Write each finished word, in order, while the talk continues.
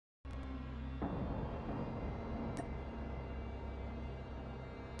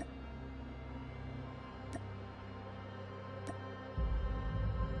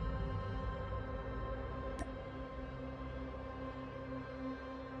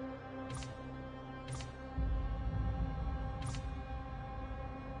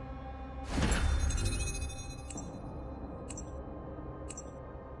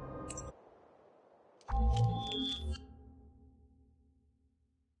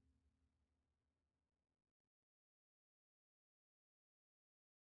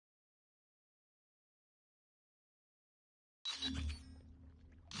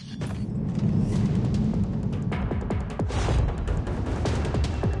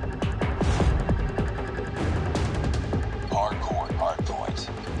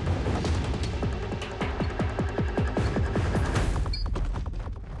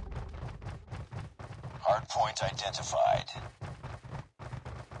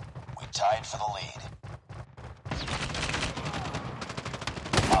tied for the lead.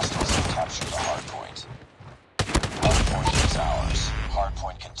 Hostiles have captured the hardpoint. Hardpoint is ours.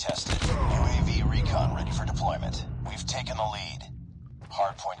 Hardpoint contested. UAV recon ready for deployment. We've taken the lead.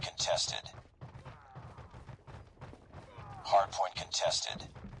 Hardpoint contested. Hardpoint contested.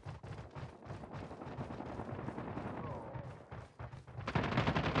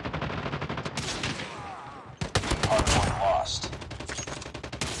 Hardpoint lost.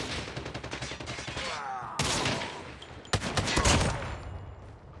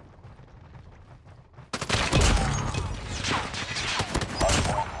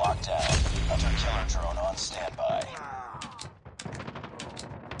 Hardpoint locked down. Hunter-killer drone on standby.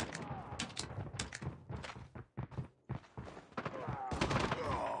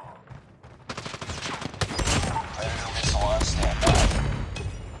 Predator missile on standby.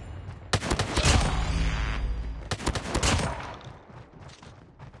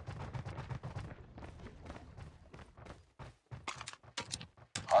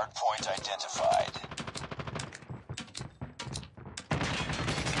 Hardpoint identified.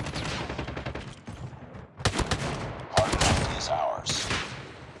 Hardpoint is ours.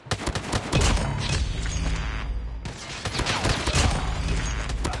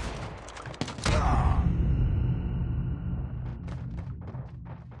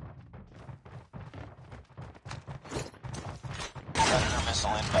 Predator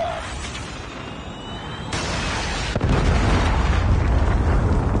missile inbound.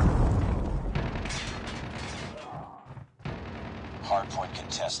 Hardpoint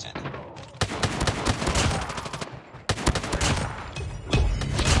contested.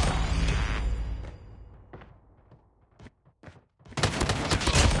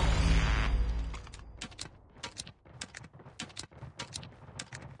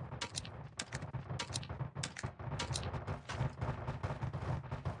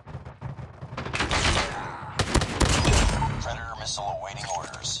 Predator missile awaiting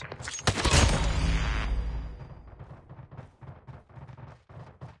orders.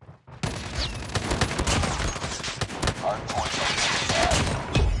 Hardpoint identified.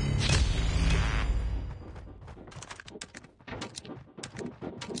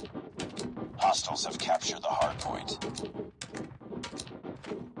 Hostiles have captured the hardpoint.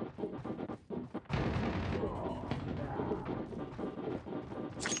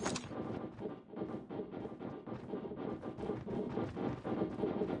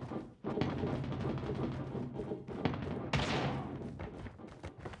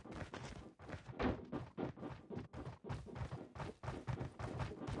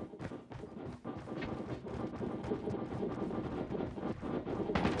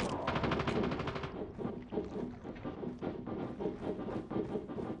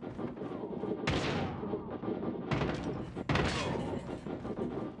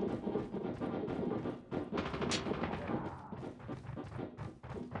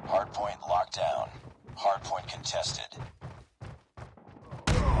 Hardpoint locked down. Hardpoint contested.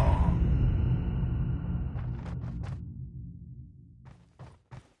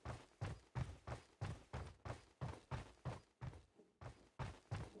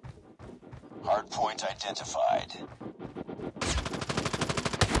 Hardpoint identified.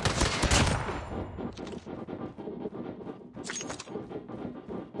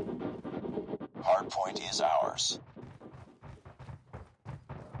 Hardpoint is ours.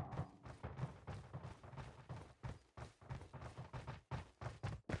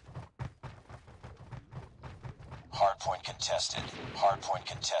 Hardpoint contested. Hardpoint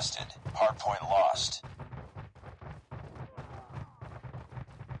contested. Hardpoint lost.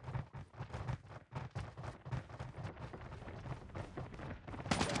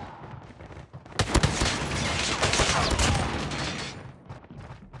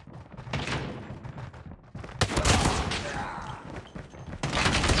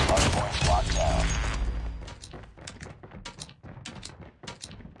 Hardpoint locked down.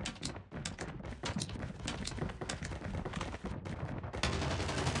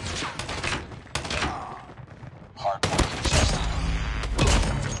 Hardpoint contested.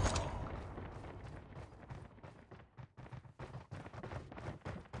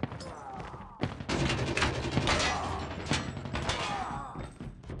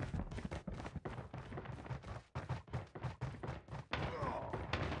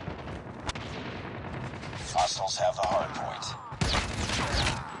 Hostiles have the hardpoint.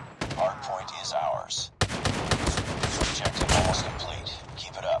 Hardpoint is ours. Objective almost complete.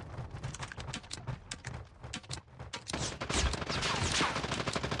 Keep it up.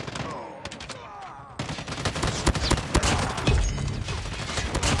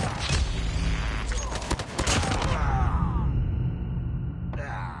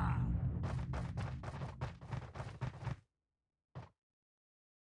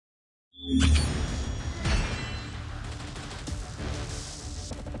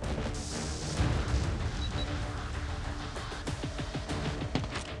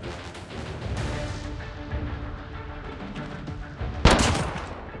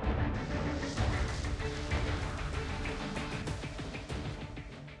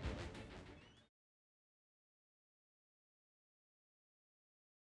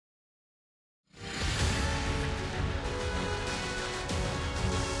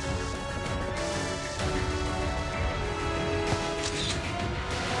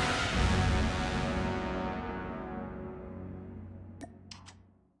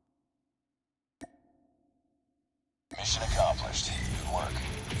 Mission accomplished. Good work.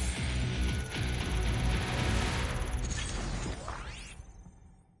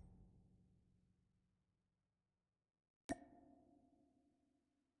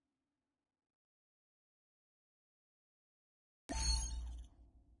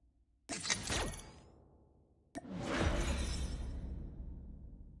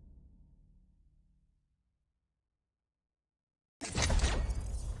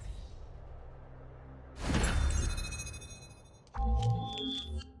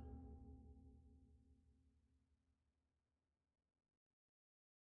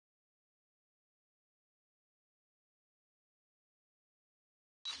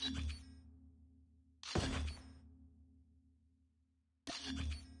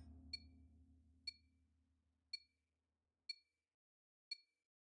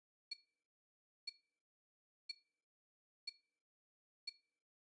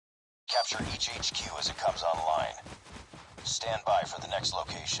 Capture each HQ as it comes online. Stand by for the next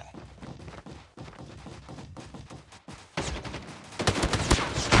location.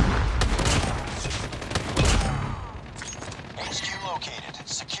 HQ located.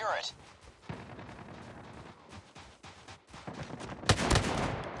 Secure it.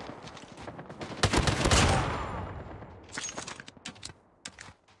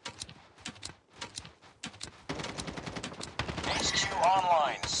 HQ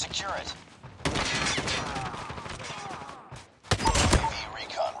online. Secure it. UAV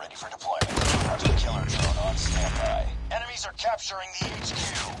recon ready for deployment. Hunter killer drone on standby. Enemies are capturing the HQ.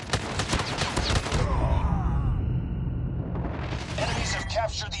 Enemies have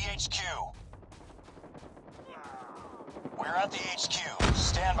captured the HQ. We're at the HQ.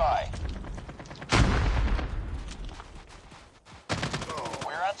 Stand by.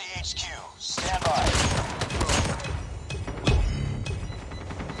 We're at the HQ. Stand by.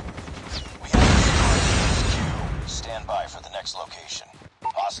 We have destroyed the HQ. Stand by for the next location.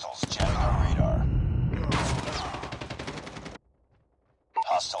 Hostiles jamming our radar.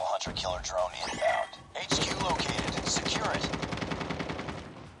 Hostile hunter-killer drone inbound. HQ located. Secure it.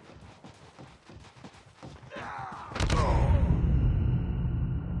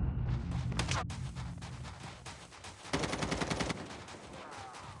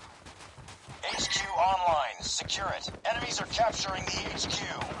 HQ online. Secure it. Enemies are capturing the HQ.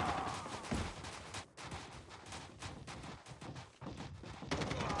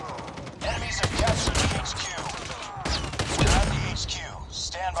 Enemies have captured the HQ. We're at the HQ.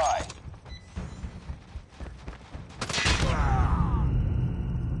 Stand by.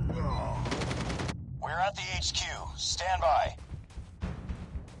 We're at the HQ. Stand by.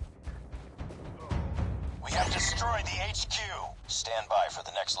 We have destroyed the HQ. Stand by for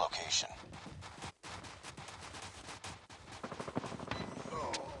the next location.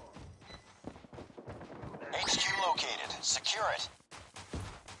 HQ located. Secure it.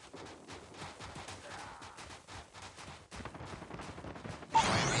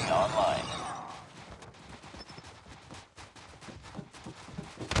 UAV online.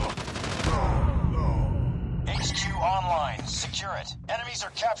 HQ online. Secure it. Enemies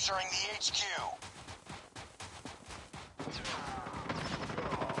are capturing the HQ.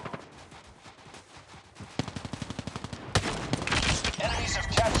 Enemies have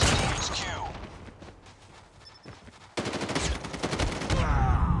captured the HQ.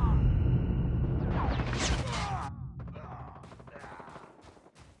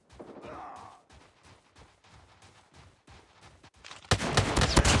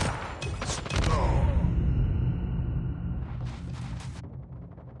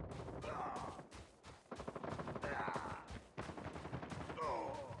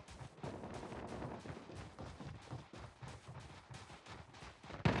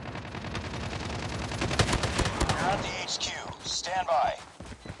 We're at the HQ. Stand by.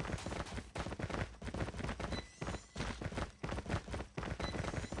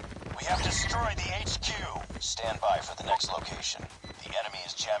 We have destroyed the HQ. Stand by for the next location. The enemy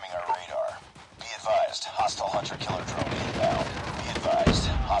is jamming our radar. Be advised, hostile hunter-killer drone inbound. Be advised,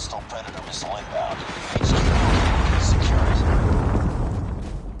 hostile predator missile inbound. HQ located. Secure it.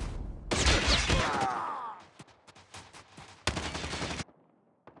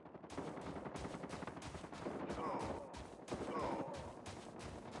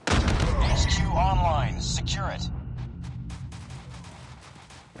 HQ online. Secure it.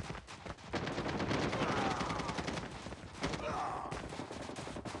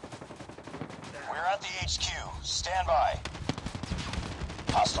 We're at the HQ. Stand by.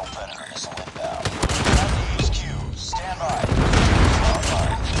 Hostile predator missile inbound. We're at the HQ. Stand by.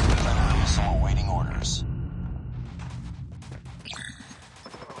 Online. Predator missile awaiting orders.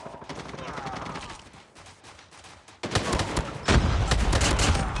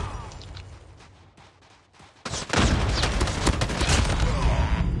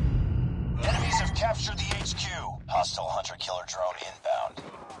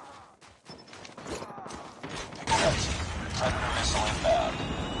 Predator missile inbound.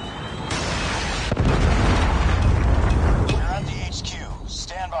 We're at the HQ.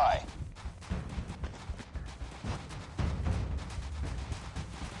 Stand by.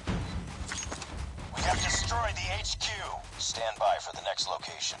 We have destroyed the HQ. Stand by for the next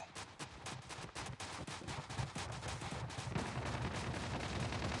location.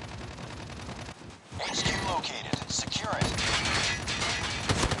 HQ located. Secure it.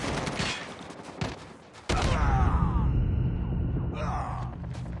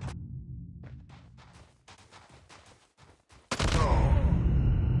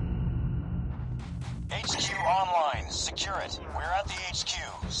 HQ online. Secure it. We're at the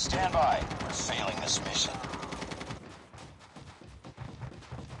HQ. Stand by. We're failing this mission.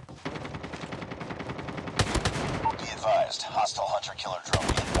 Be advised. Hostile hunter-killer drone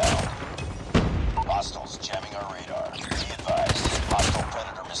inbound. Hostiles jamming our radar. Be advised. Hostile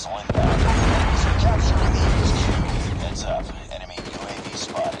Predator missile inbound. Enemies are capturing the HQ. Heads up. Enemy UAV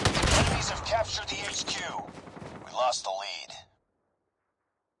spotted. Enemies have captured the HQ. We lost the lead.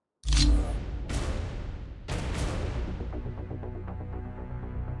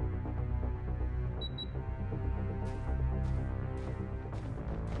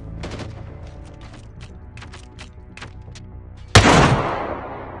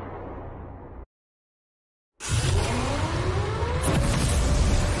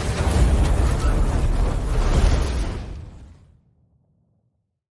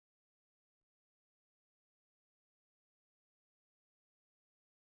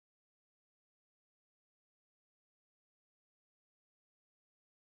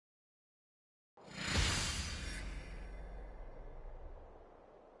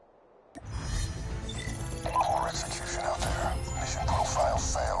 Poor execution out there. Mission profile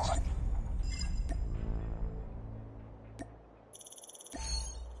failed.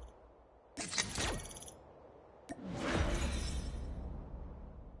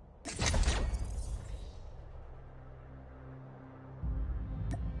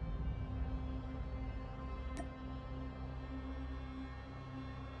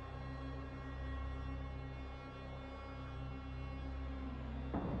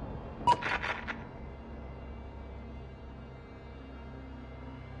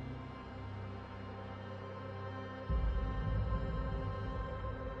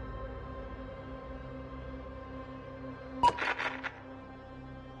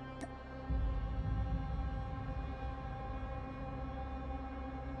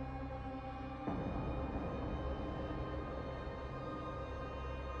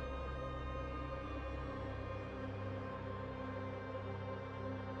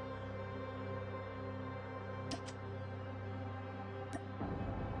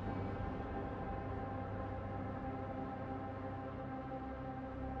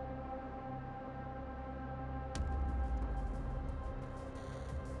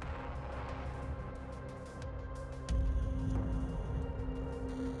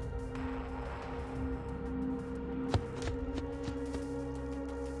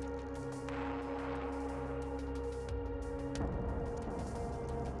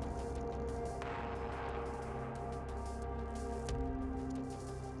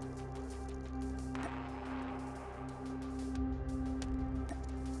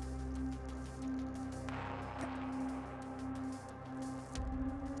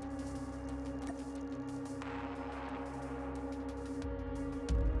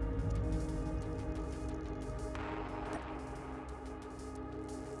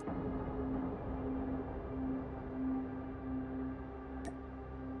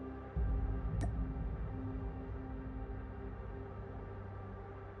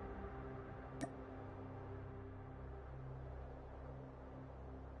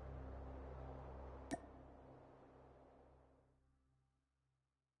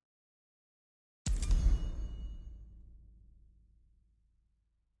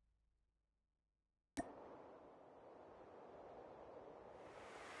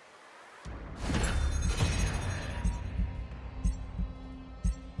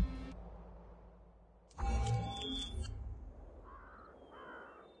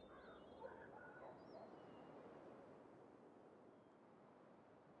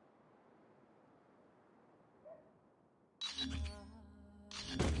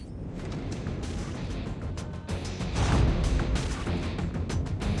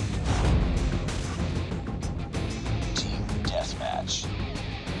 Teammatch.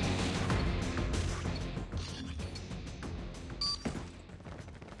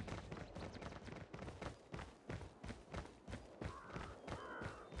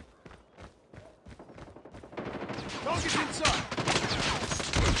 Target inside!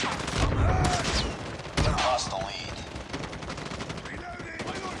 Lost the lead.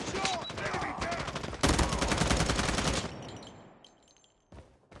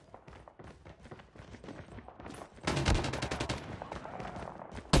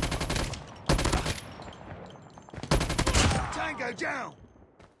 Tango down!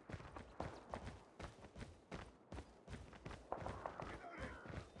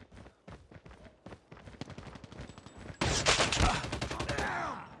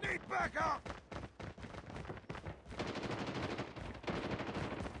 Down! Need backup!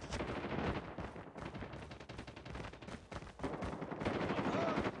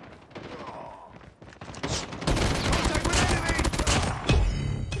 Contact with enemy!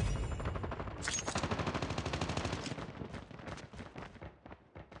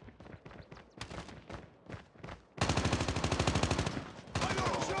 I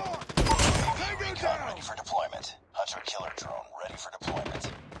got a shot! Tango Recon down! ready for deployment. Hunter-killer drone ready for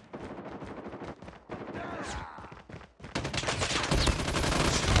deployment.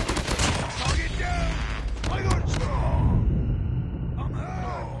 Target down! I got shot! I'm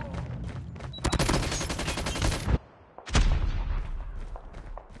hurt!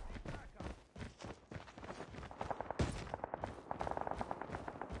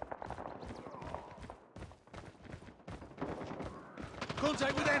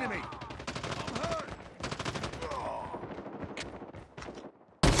 Contact with enemy! I'm hurt!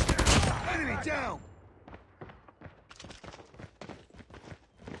 Enemy down!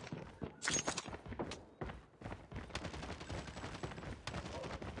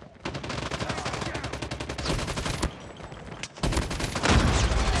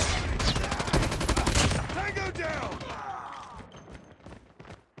 Tango down!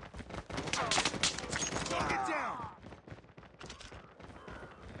 Target down!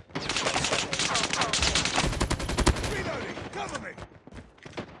 Reloading! Cover me!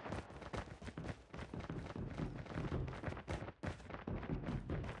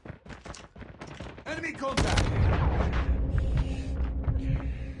 Enemy contact!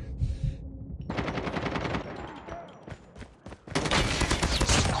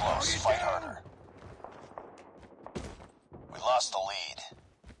 Close, fight harder. We lost the lead.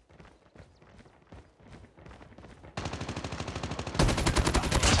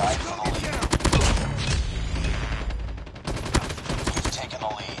 Tied for the Target lead. down! We've taken the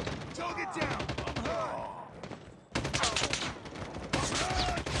lead. Target down! I'm hurt!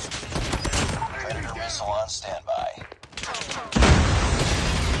 Enemy Predator down! missile on standby.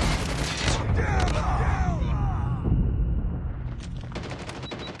 Down! Down!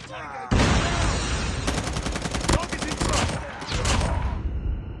 Tango down! Target's in front!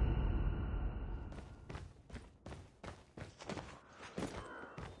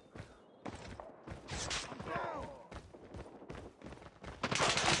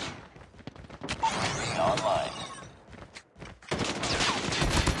 UAV online.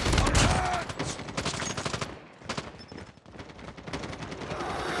 I'm hurt!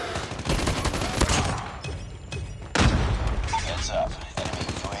 Heads up. Enemy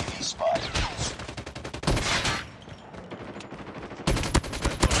UAV spotted.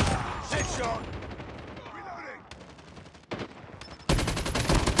 Headshot! Reloading!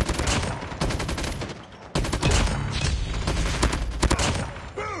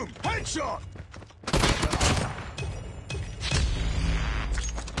 Boom! Headshot!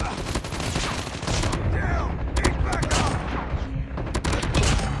 Down! Need backup!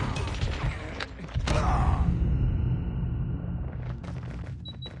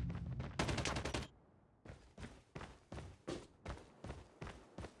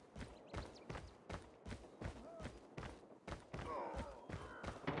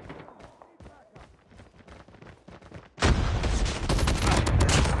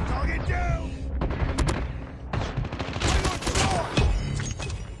 Target down! I got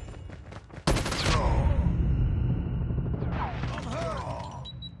shot! I'm hurt!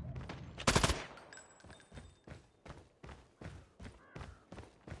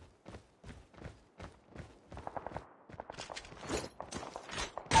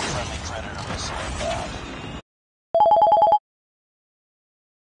 Friendly Predator missile inbound.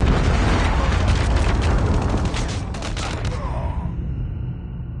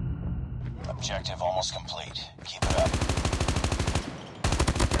 Objective almost complete. Keep it up.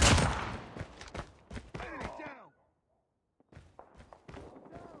 Enemy down!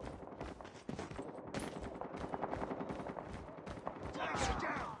 Tango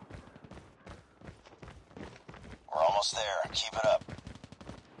down! We're almost there. Keep it up.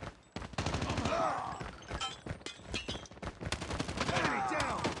 I'm hurt! Enemy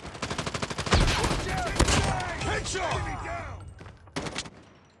down! Watch out! Headshot! Enemy down!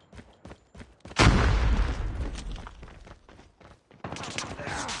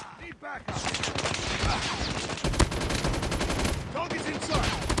 Need backup! Target's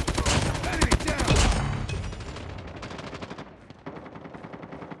inside! Enemy down!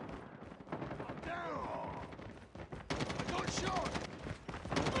 I'm down! I got shot!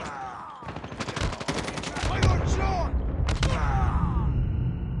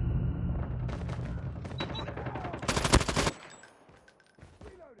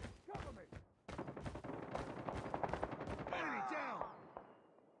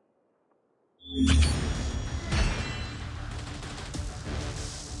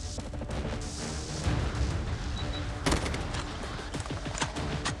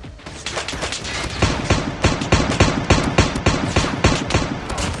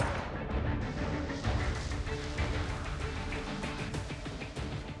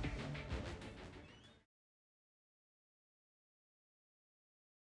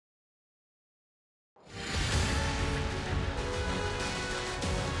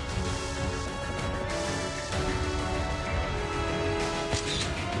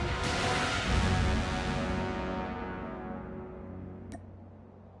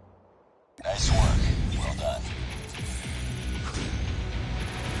 Nice work.